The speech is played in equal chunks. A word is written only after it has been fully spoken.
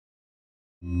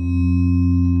It's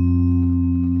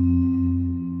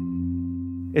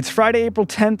Friday, April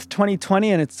 10th,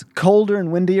 2020, and it's colder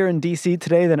and windier in D.C.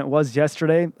 today than it was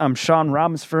yesterday. I'm Sean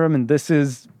Ramesfirm, and this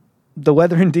is the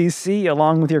weather in D.C.,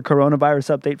 along with your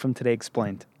coronavirus update from Today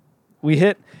Explained. We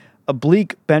hit a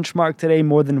bleak benchmark today.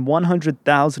 More than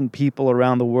 100,000 people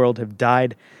around the world have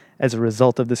died as a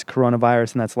result of this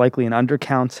coronavirus, and that's likely an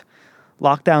undercount.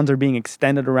 Lockdowns are being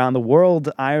extended around the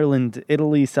world. Ireland,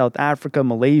 Italy, South Africa,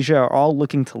 Malaysia are all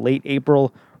looking to late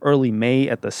April, early May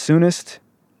at the soonest.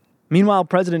 Meanwhile,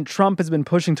 President Trump has been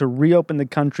pushing to reopen the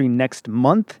country next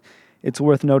month. It's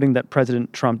worth noting that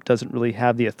President Trump doesn't really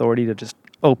have the authority to just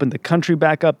open the country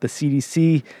back up. The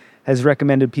CDC has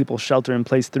recommended people shelter in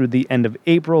place through the end of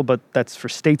April, but that's for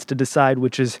states to decide,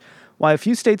 which is why a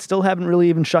few states still haven't really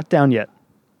even shut down yet.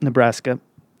 Nebraska.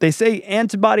 They say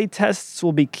antibody tests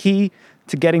will be key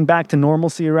to getting back to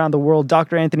normalcy around the world.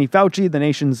 Dr. Anthony Fauci, the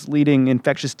nation's leading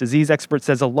infectious disease expert,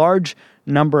 says a large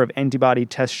number of antibody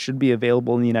tests should be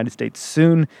available in the United States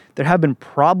soon. There have been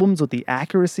problems with the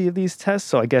accuracy of these tests,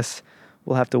 so I guess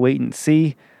we'll have to wait and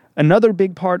see. Another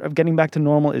big part of getting back to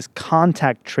normal is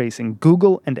contact tracing.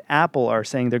 Google and Apple are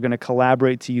saying they're going to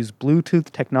collaborate to use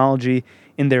Bluetooth technology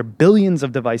in their billions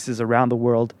of devices around the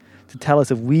world to tell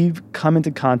us if we've come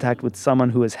into contact with someone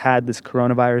who has had this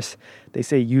coronavirus. They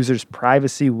say users'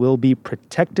 privacy will be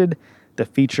protected. The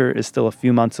feature is still a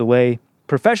few months away.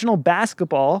 Professional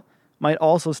basketball might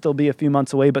also still be a few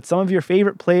months away, but some of your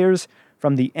favorite players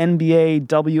from the NBA,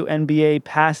 WNBA,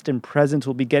 past and present,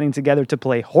 will be getting together to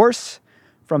play horse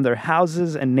from their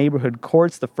houses and neighborhood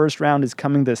courts. The first round is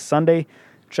coming this Sunday.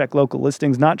 Check local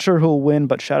listings. Not sure who will win,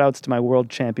 but shout outs to my world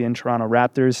champion Toronto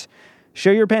Raptors.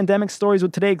 Share your pandemic stories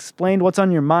with Today Explained. What's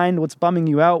on your mind? What's bumming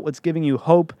you out? What's giving you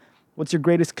hope? What's your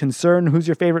greatest concern? Who's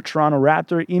your favorite Toronto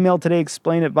Raptor? Email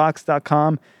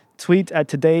todayexplained@vox.com. Tweet at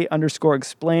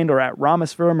today_explained or at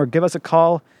Ramesfirm, or give us a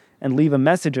call and leave a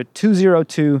message at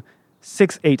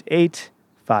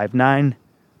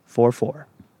 202-688-5944.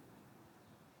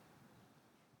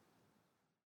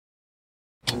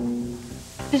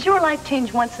 Does your life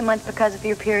change once a month because of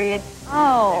your period?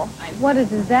 Oh, what a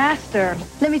disaster.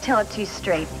 Let me tell it to you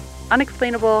straight.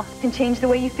 Unexplainable Can change the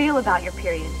way you feel about your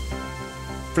period.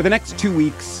 For the next 2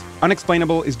 weeks,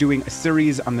 Unexplainable is doing a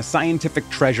series on the scientific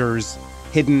treasures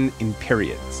hidden in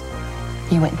periods.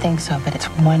 You wouldn't think so, but it's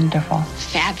wonderful.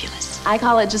 Fabulous. I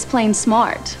call it just plain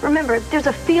smart. Remember, there's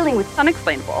a feeling with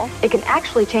unexplainable. it can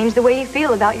actually change the way you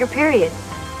feel about your period.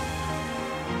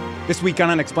 This week on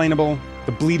Unexplainable,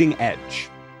 the bleeding edge.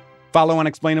 Follow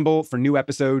Unexplainable for new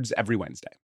episodes every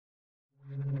Wednesday.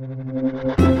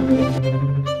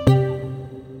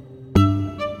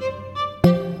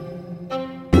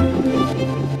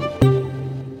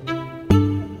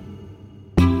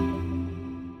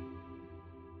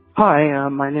 Hi,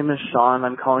 my name is Sean.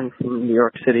 I'm calling from New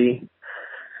York City.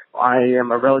 I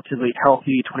am a relatively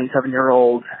healthy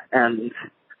 27-year-old, and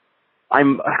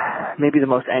I'm maybe the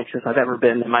most anxious I've ever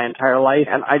been in my entire life,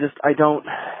 and I don't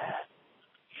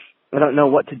know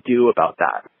what to do about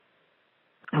that.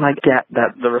 And I get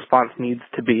that the response needs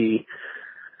to be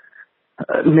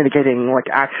mitigating like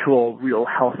actual real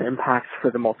health impacts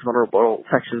for the most vulnerable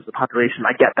sections of the population.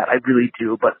 I get that, I really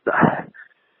do, but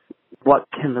what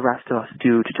can the rest of us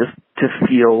do to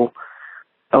feel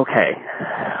okay?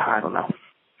 I don't know.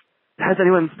 Has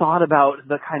anyone thought about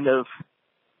the kind of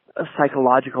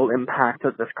psychological impact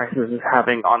that this crisis is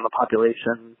having on the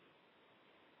population?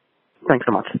 Thanks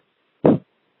so much.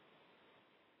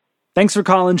 Thanks for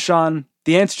calling, Sean.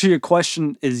 The answer to your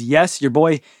question is yes. Your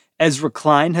boy Ezra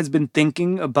Klein has been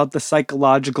thinking about the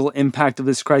psychological impact of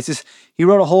this crisis. He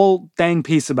wrote a whole dang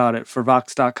piece about it for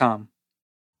Vox.com.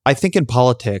 I think in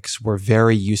politics, we're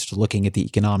very used to looking at the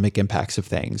economic impacts of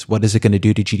things. What is it going to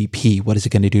do to GDP? What is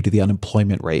it going to do to the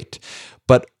unemployment rate?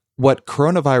 But what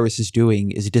coronavirus is doing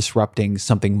is disrupting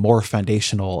something more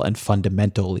foundational and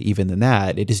fundamental even than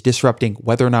that. It is disrupting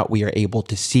whether or not we are able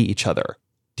to see each other,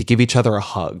 to give each other a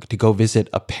hug, to go visit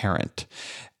a parent.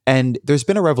 And there's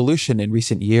been a revolution in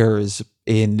recent years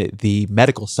in the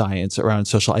medical science around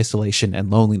social isolation and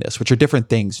loneliness, which are different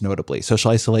things, notably. Social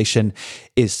isolation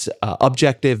is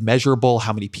objective, measurable.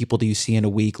 How many people do you see in a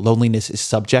week? Loneliness is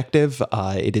subjective.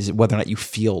 It is whether or not you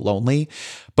feel lonely.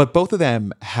 But both of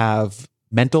them have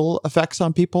mental effects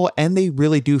on people, and they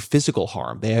really do physical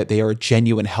harm. They are a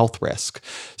genuine health risk.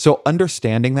 So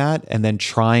understanding that and then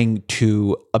trying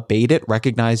to abate it,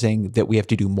 recognizing that we have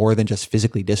to do more than just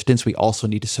physically distance, we also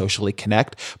need to socially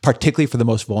connect, particularly for the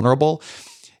most vulnerable.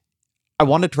 I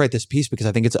wanted to write this piece because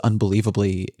I think it's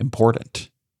unbelievably important.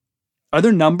 Are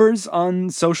there numbers on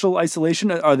social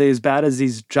isolation? Are they as bad as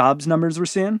these jobs numbers we're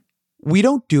seeing? We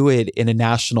don't do it in a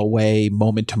national way,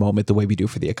 moment to moment, the way we do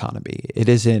for the economy. It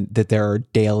isn't that there are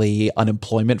daily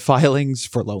unemployment filings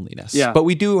for loneliness. Yeah. But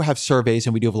we do have surveys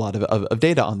and we do have a lot of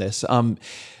data on this.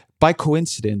 By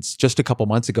coincidence, just a couple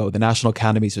months ago, the National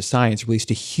Academies of Science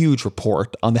released a huge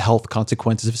report on the health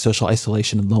consequences of social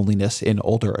isolation and loneliness in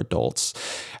older adults.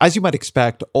 As you might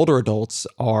expect, older adults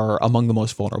are among the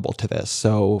most vulnerable to this.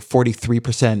 So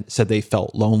 43% said they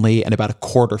felt lonely, and about a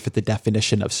quarter fit the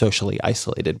definition of socially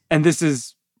isolated. And this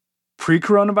is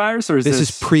pre-coronavirus, or is this? This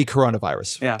is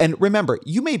pre-coronavirus. Yeah. And remember,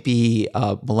 you may be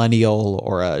a millennial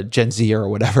or a Gen Z or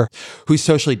whatever who's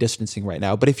socially distancing right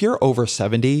now. But if you're over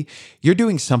 70, you're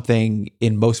doing something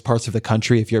in most parts of the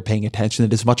country, if you're paying attention,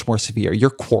 that is much more severe.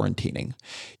 You're quarantining.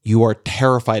 You are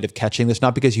terrified of catching this,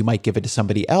 not because you might give it to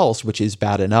somebody else, which is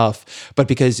bad enough, but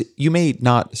because you may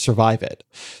not survive it.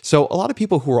 So a lot of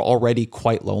people who are already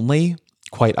quite lonely,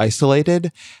 quite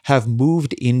isolated, have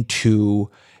moved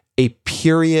into a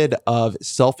period of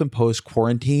self-imposed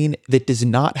quarantine that does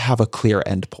not have a clear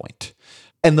endpoint.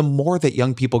 And the more that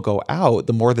young people go out,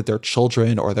 the more that their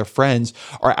children or their friends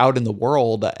are out in the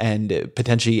world and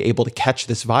potentially able to catch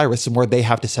this virus, the more they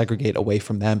have to segregate away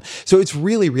from them. So it's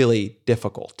really, really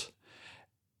difficult.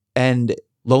 And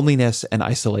loneliness and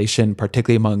isolation,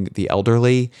 particularly among the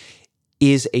elderly,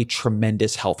 is a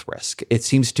tremendous health risk. It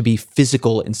seems to be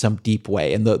physical in some deep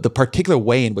way. And the particular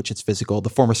way in which it's physical, the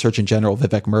former Surgeon General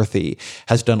Vivek Murthy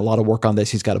has done a lot of work on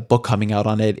this. He's got a book coming out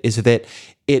on it, is that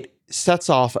it sets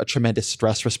off a tremendous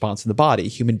stress response in the body.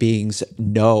 Human beings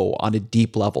know on a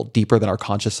deep level, deeper than our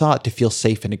conscious thought, to feel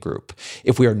safe in a group.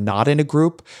 If we are not in a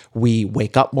group, we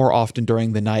wake up more often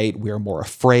during the night. We are more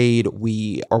afraid.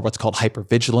 We are what's called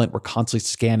hypervigilant. We're constantly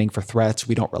scanning for threats.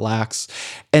 We don't relax.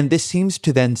 And this seems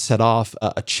to then set off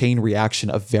a chain reaction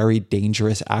of very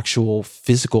dangerous actual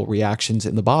physical reactions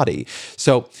in the body.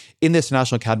 So in this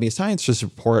National Academy of Sciences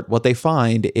report, what they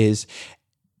find is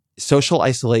social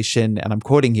isolation, and I'm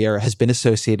quoting here, has been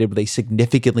associated with a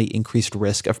significantly increased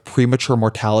risk of premature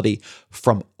mortality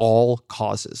from all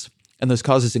causes. And those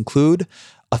causes include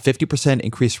a 50%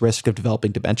 increased risk of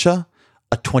developing dementia,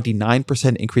 a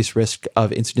 29% increased risk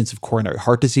of incidence of coronary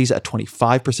heart disease, a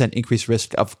 25% increased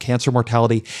risk of cancer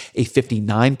mortality, a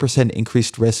 59%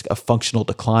 increased risk of functional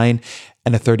decline,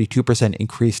 and a 32%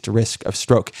 increased risk of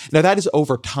stroke. Now, that is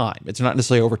over time. It's not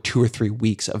necessarily over 2 or 3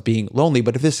 weeks of being lonely,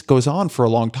 but if this goes on for a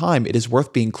long time, it is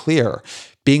worth being clear.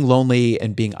 Being lonely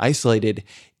and being isolated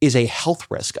is a health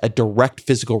risk, a direct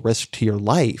physical risk to your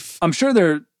life. I'm sure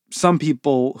there are some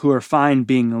people who are fine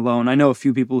being alone. I know a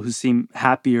few people who seem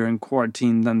happier in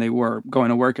quarantine than they were going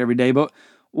to work every day. But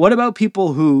what about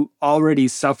people who already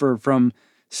suffer from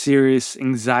serious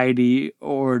anxiety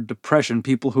or depression,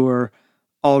 people who are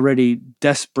already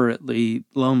desperately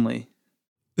lonely?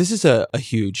 This is a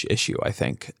huge issue, I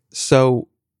think. So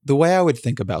the way I would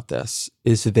think about this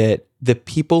is that the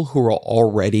people who are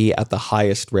already at the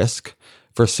highest risk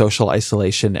for social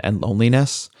isolation and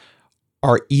loneliness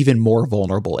are even more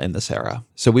vulnerable in this era.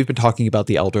 So we've been talking about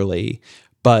the elderly,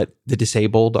 but the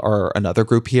disabled are another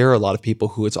group here. A lot of people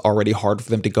who it's already hard for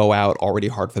them to go out, already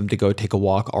hard for them to go take a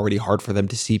walk, already hard for them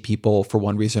to see people for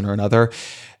one reason or another.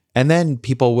 And then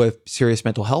people with serious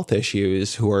mental health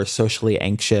issues who are socially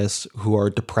anxious, who are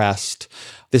depressed.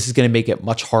 This is going to make it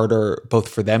much harder both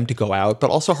for them to go out, but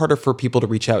also harder for people to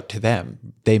reach out to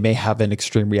them. They may have an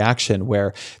extreme reaction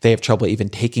where they have trouble even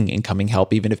taking incoming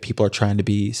help, even if people are trying to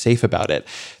be safe about it.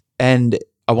 And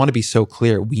I want to be so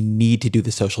clear, we need to do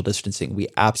the social distancing. We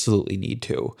absolutely need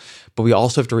to. But we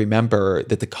also have to remember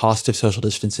that the cost of social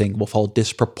distancing will fall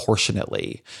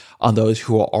disproportionately on those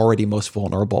who are already most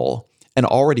vulnerable and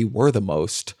already were the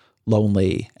most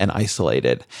lonely and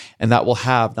isolated. And that will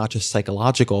have not just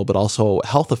psychological, but also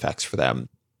health effects for them.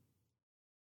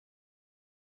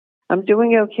 I'm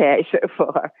doing okay so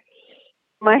far.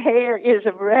 My hair is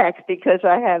a wreck because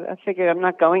I figured I'm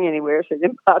not going anywhere, so I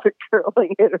didn't bother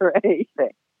curling it or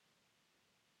anything.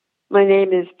 My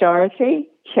name is Dorothy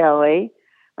Kelly.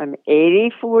 I'm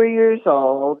 84 years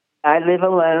old. I live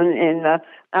alone and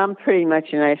I'm pretty much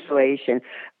in isolation.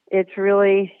 It's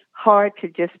really hard to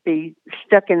just be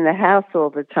stuck in the house all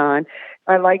the time.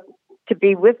 I like to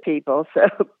be with people, so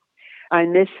I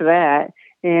miss that.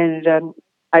 And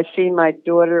I see my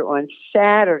daughter on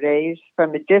Saturdays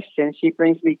from a distance. She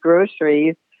brings me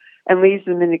groceries and leaves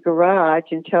them in the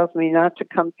garage and tells me not to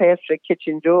come past the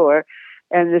kitchen door.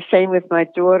 And the same with my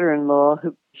daughter-in-law,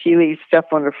 who she leaves stuff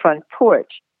on her front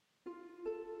porch.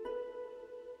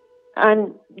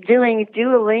 I'm doing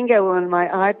Duolingo on my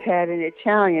iPad in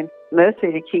Italian,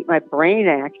 mostly to keep my brain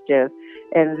active,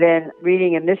 and then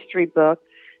reading a mystery book.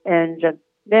 And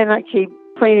then I keep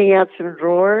cleaning out some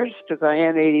drawers because I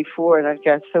am 84 and I've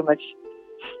got so much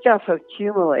stuff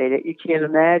accumulated you can't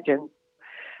imagine.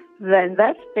 Then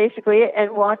that's basically it.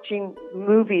 And watching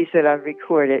movies that I've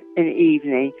recorded in the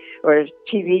evening or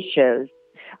TV shows.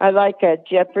 I like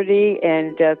Jeopardy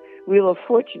and Wheel of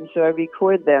Fortune, so I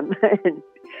record them. And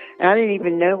I didn't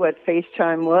even know what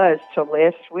FaceTime was till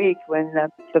last week when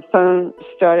the phone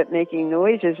started making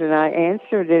noises and I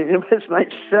answered it. And it was my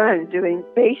son doing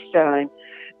FaceTime.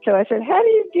 So I said, how do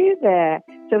you do that?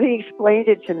 So he explained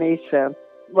it to me. So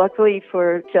luckily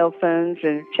for cell phones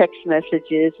and text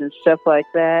messages and stuff like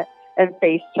that, and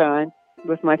FaceTime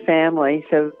with my family.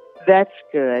 So that's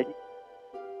good.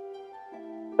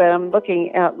 But I'm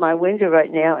looking out my window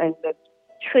right now, and the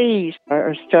trees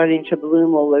are starting to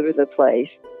bloom all over the place.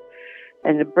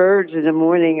 And the birds in the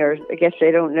morning I guess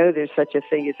they don't know there's such a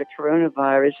thing as a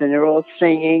coronavirus, and they're all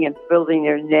singing and building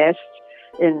their nests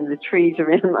in the trees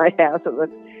around my house.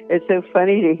 It's so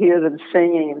funny to hear them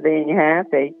singing and being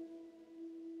happy.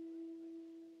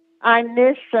 I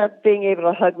miss being able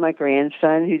to hug my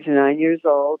grandson, who's 9 years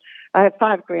old. I have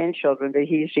 5 grandchildren, but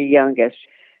he's the youngest.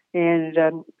 And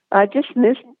I just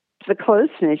miss the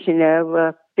closeness,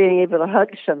 being able to hug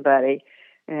somebody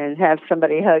and have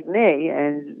somebody hug me,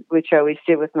 and which I always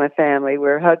did with my family.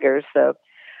 We're huggers, so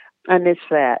I miss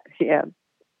that, yeah.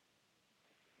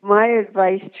 My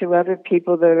advice to other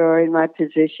people that are in my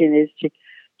position is to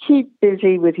keep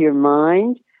busy with your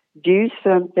mind, do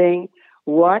something,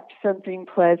 watch something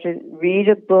pleasant, read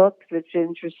a book that's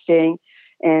interesting,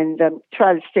 and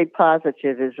try to stay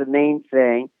positive is the main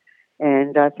thing.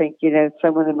 And I think,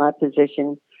 someone in my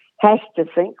position has to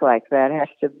think like that, has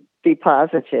to be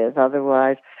positive.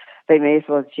 Otherwise, they may as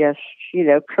well just,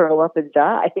 curl up and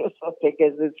die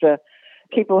because it's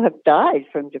people have died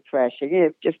from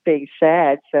depression, just being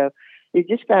sad. So you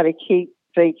just got to keep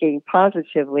thinking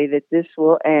positively that this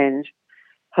will end,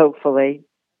 hopefully.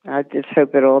 I just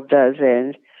hope it all does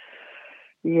end.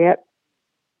 Yep.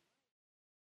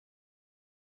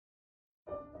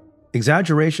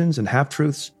 Exaggerations and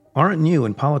half-truths aren't new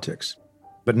in politics.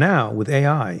 But now, with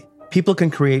AI, people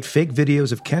can create fake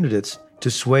videos of candidates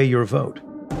to sway your vote.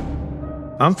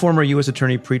 I'm former U.S.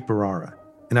 Attorney Preet Bharara,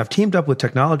 and I've teamed up with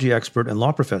technology expert and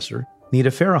law professor Nita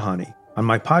Farahani on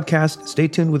my podcast, Stay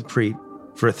Tuned with Preet,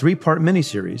 for a 3-part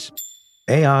miniseries,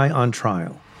 AI on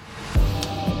Trial.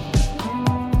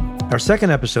 Our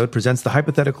second episode presents the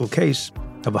hypothetical case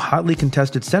of a hotly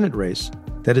contested Senate race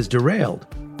that is derailed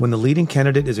when the leading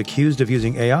candidate is accused of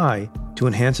using AI to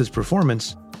enhance his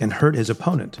performance and hurt his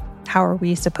opponent. How are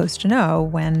we supposed to know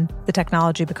when the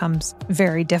technology becomes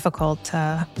very difficult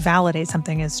to validate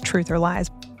something as truth or lies?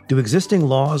 Do existing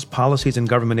laws, policies, and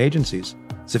government agencies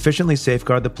sufficiently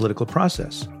safeguard the political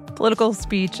process? Political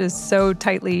speech is so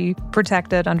tightly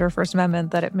protected under First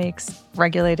Amendment that it makes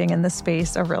regulating in this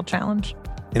space a real challenge.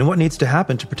 And what needs to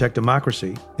happen to protect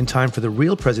democracy in time for the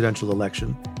real presidential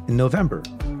election in November?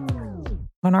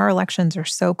 When our elections are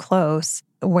so close,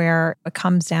 where it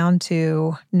comes down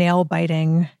to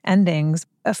nail-biting endings,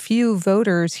 a few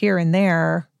voters here and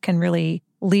there can really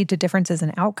lead to differences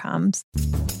in outcomes.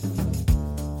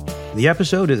 The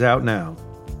episode is out now.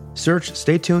 Search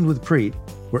Stay Tuned with Preet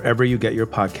wherever you get your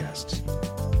podcasts.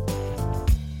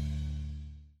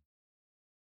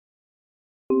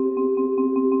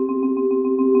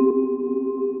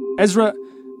 Ezra,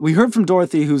 we heard from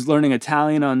Dorothy, who's learning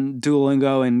Italian on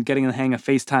Duolingo and getting the hang of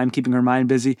FaceTime, keeping her mind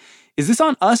busy. Is this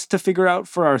on us to figure out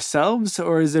for ourselves,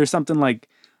 or is there something like,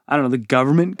 the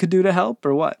government could do to help,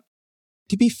 or what?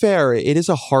 To be fair, it is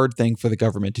a hard thing for the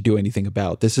government to do anything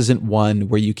about. This isn't one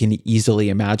where you can easily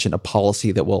imagine a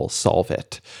policy that will solve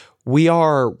it. We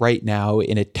are right now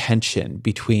in a tension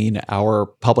between our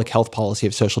public health policy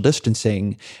of social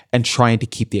distancing and trying to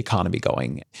keep the economy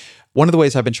going. One of the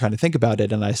ways I've been trying to think about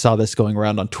it, and I saw this going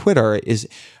around on Twitter, is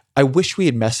I wish we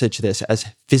had messaged this as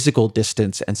physical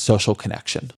distance and social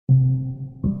connection.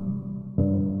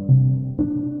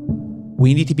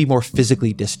 We need to be more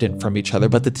physically distant from each other,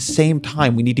 but at the same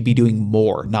time, we need to be doing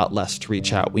more, not less, to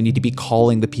reach out. We need to be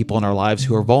calling the people in our lives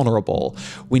who are vulnerable.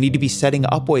 We need to be setting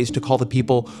up ways to call the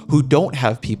people who don't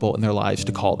have people in their lives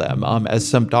to call them. As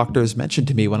some doctors mentioned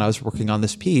to me when I was working on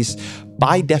this piece,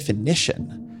 by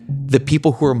definition, the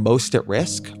people who are most at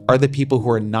risk are the people who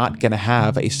are not going to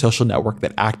have a social network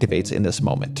that activates in this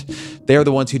moment. They're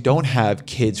the ones who don't have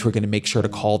kids who are going to make sure to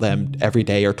call them every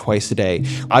day or twice a day.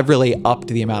 I've really upped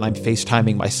the amount I'm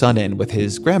FaceTiming my son in with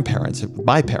his grandparents,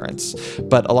 my parents,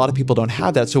 but a lot of people don't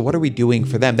have that. So what are we doing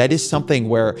for them? That is something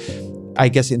where I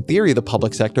guess in theory, the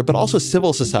public sector, but also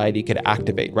civil society could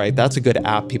activate, right? That's a good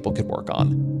app people could work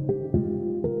on.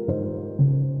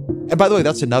 And by the way,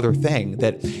 that's another thing,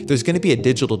 that there's going to be a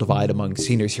digital divide among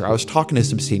seniors here. I was talking to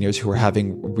some seniors who are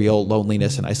having real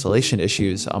loneliness and isolation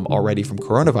issues already from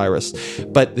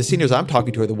coronavirus. But the seniors I'm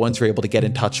talking to are the ones who are able to get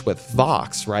in touch with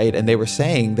Vox, right? And they were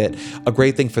saying that a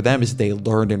great thing for them is they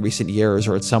learned in recent years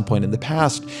or at some point in the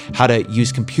past how to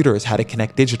use computers, how to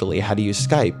connect digitally, how to use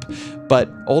Skype. But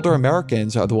older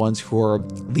Americans are the ones who are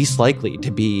least likely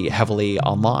to be heavily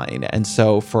online. And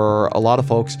so for a lot of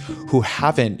folks who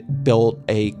haven't built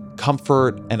a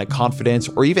comfort and a confidence,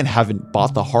 or even haven't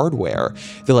bought the hardware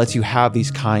that lets you have these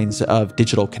kinds of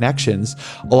digital connections,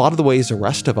 a lot of the ways the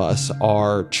rest of us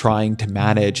are trying to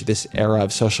manage this era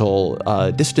of social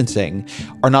distancing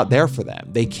are not there for them.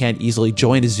 They can't easily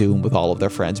join a Zoom with all of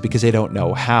their friends because they don't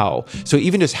know how. So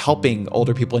even just helping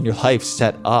older people in your life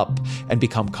set up and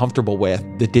become comfortable with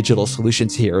the digital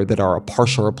solutions here that are a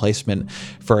partial replacement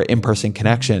for in-person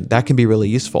connection, that can be really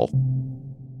useful.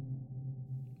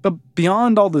 But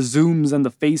beyond all the Zooms and the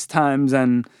FaceTimes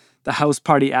and the house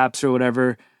party apps or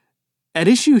whatever, at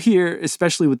issue here,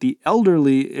 especially with the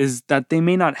elderly, is that they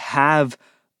may not have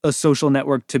a social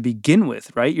network to begin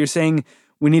with, right? You're saying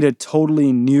we need a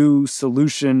totally new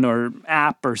solution or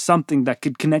app or something that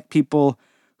could connect people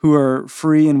who are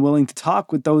free and willing to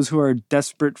talk with those who are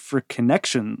desperate for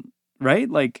connection, right?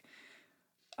 Like,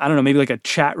 I don't know, maybe like a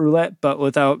chat roulette, but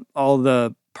without all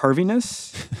the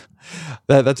perviness.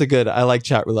 That's a good, I like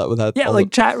chat roulette without. Yeah,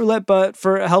 like chat roulette, but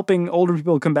for helping older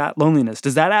people combat loneliness.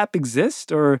 Does that app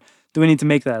exist, or do we need to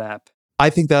make that app? I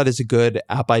think that is a good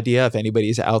app idea if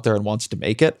anybody's out there and wants to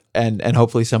make it, and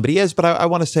hopefully somebody is. But I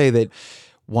want to say that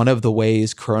one of the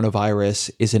ways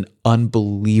coronavirus is an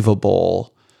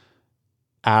unbelievable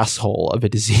asshole of a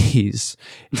disease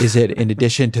is it, in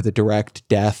addition to the direct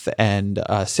death and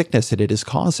sickness that it is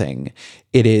causing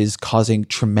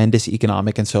tremendous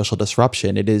economic and social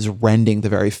disruption. It is rending the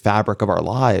very fabric of our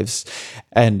lives.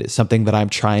 And something that I'm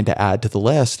trying to add to the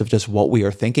list of just what we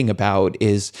are thinking about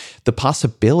is the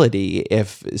possibility,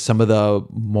 if some of the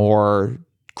more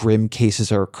grim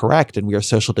cases are correct and we are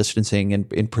social distancing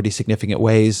in pretty significant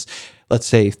ways, let's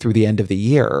say through the end of the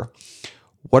year,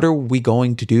 what are we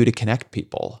going to do to connect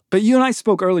people? But you and I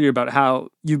spoke earlier about how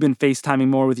you've been FaceTiming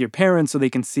more with your parents so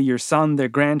they can see your son, their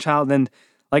grandchild. And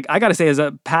like, I got to say, as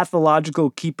a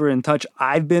pathological keeper in touch,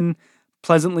 I've been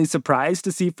pleasantly surprised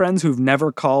to see friends who've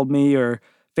never called me or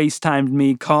FaceTimed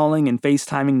me calling and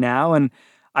FaceTiming now. And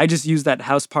I just used that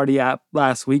house party app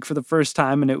last week for the first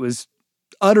time, and it was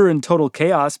utter and total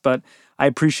chaos, but I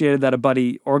appreciated that a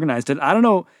buddy organized it. I don't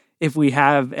know if we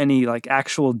have any like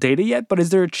actual data yet, but is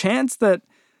there a chance that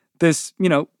this,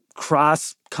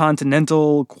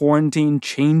 cross-continental quarantine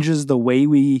changes the way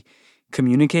we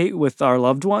communicate with our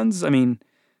loved ones? I mean,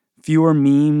 fewer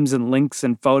memes and links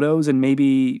and photos and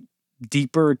maybe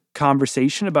deeper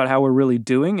conversation about how we're really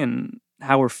doing and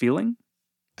how we're feeling?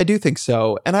 I do think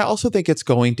so. And I also think it's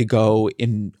going to go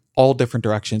in all different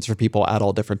directions for people at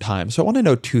all different times. So I want to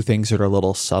know two things that are a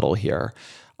little subtle here.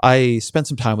 I spent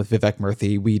some time with Vivek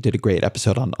Murthy. We did a great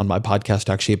episode on my podcast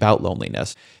actually about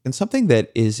loneliness. And something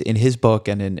that is in his book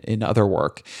and in other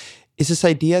work is this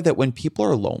idea that when people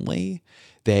are lonely,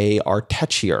 they are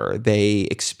touchier. They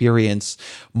experience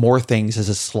more things as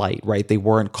a slight, right? They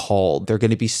weren't called. They're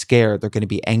going to be scared. They're going to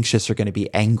be anxious. They're going to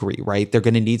be angry, right? They're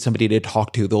going to need somebody to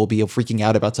talk to. They'll be freaking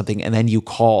out about something. And then you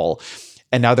call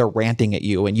and now they're ranting at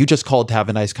you and you just called to have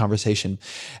a nice conversation.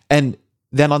 And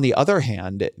then on the other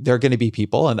hand, there are going to be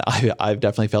people, and I've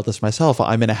definitely felt this myself.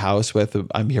 I'm in a house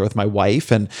I'm here with my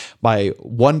wife and my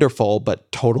wonderful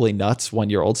but totally nuts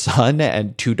 1-year-old son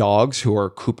and 2 dogs who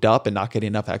are cooped up and not getting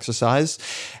enough exercise.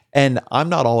 And I'm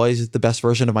not always the best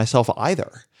version of myself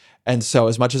either. And so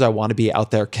as much as I want to be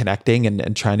out there connecting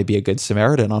and trying to be a good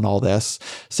Samaritan on all this,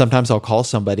 sometimes I'll call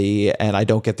somebody and I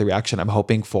don't get the reaction I'm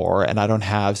hoping for, and I don't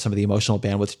have some of the emotional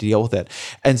bandwidth to deal with it.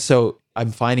 And so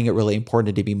I'm finding it really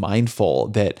important to be mindful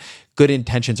that good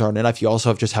intentions aren't enough. You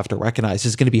also just have to recognize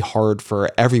it's going to be hard for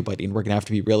everybody, and we're going to have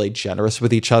to be really generous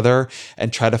with each other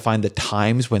and try to find the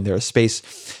times when there's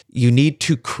space. You need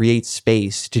to create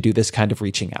space to do this kind of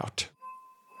reaching out.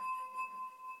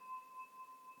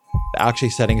 Actually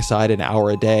setting aside an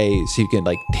hour a day so you can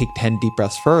take 10 deep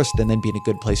breaths first and then be in a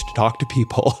good place to talk to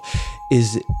people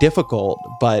is difficult.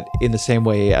 But in the same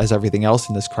way as everything else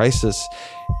in this crisis,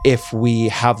 if we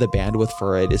have the bandwidth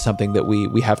for it, is something that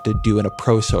we have to do in a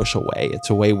pro-social way. It's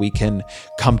a way we can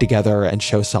come together and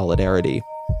show solidarity.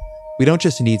 We don't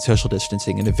just need social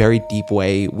distancing. In a very deep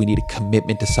way, we need a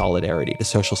commitment to solidarity, to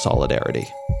social solidarity.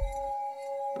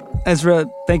 Ezra,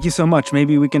 thank you so much.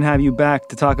 Maybe we can have you back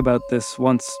to talk about this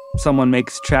once someone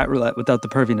makes chat roulette without the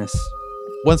perviness.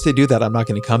 Once they do that, I'm not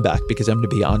going to come back because I'm going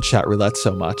to be on chat roulette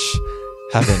so much.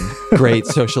 having great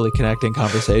socially connecting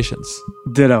conversations.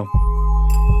 Ditto.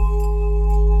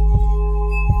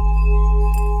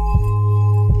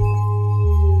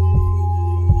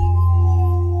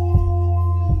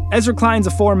 Ezra Klein's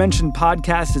aforementioned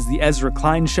podcast is The Ezra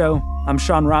Klein Show. I'm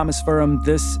Sean Rameswaram.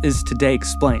 This is Today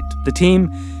Explained. The team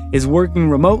is working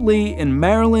remotely in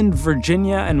Maryland,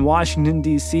 Virginia, and Washington,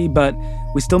 D.C., but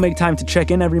we still make time to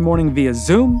check in every morning via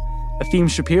Zoom. Efim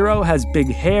Shapiro has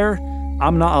big hair.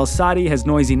 Amna Al-Sadi has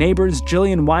noisy neighbors.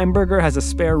 Jillian Weinberger has a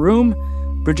spare room.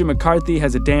 Bridget McCarthy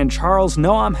has a Dan Charles.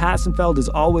 Noam Hassenfeld is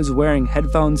always wearing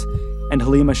headphones. And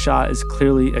Halima Shah is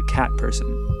clearly a cat person.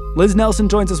 Liz Nelson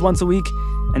joins us once a week,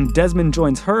 and Desmond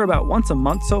joins her about once a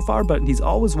month so far, but he's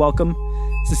always welcome.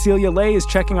 Cecilia Lay is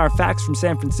checking our facts from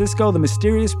San Francisco. The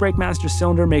mysterious Breakmaster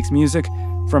Cylinder makes music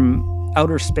from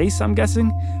outer space, I'm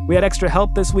guessing. We had extra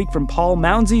help this week from Paul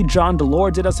Mounsey. John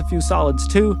Delore did us a few solids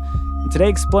too. And Today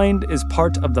Explained is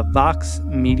part of the Vox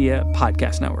Media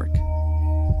Podcast Network.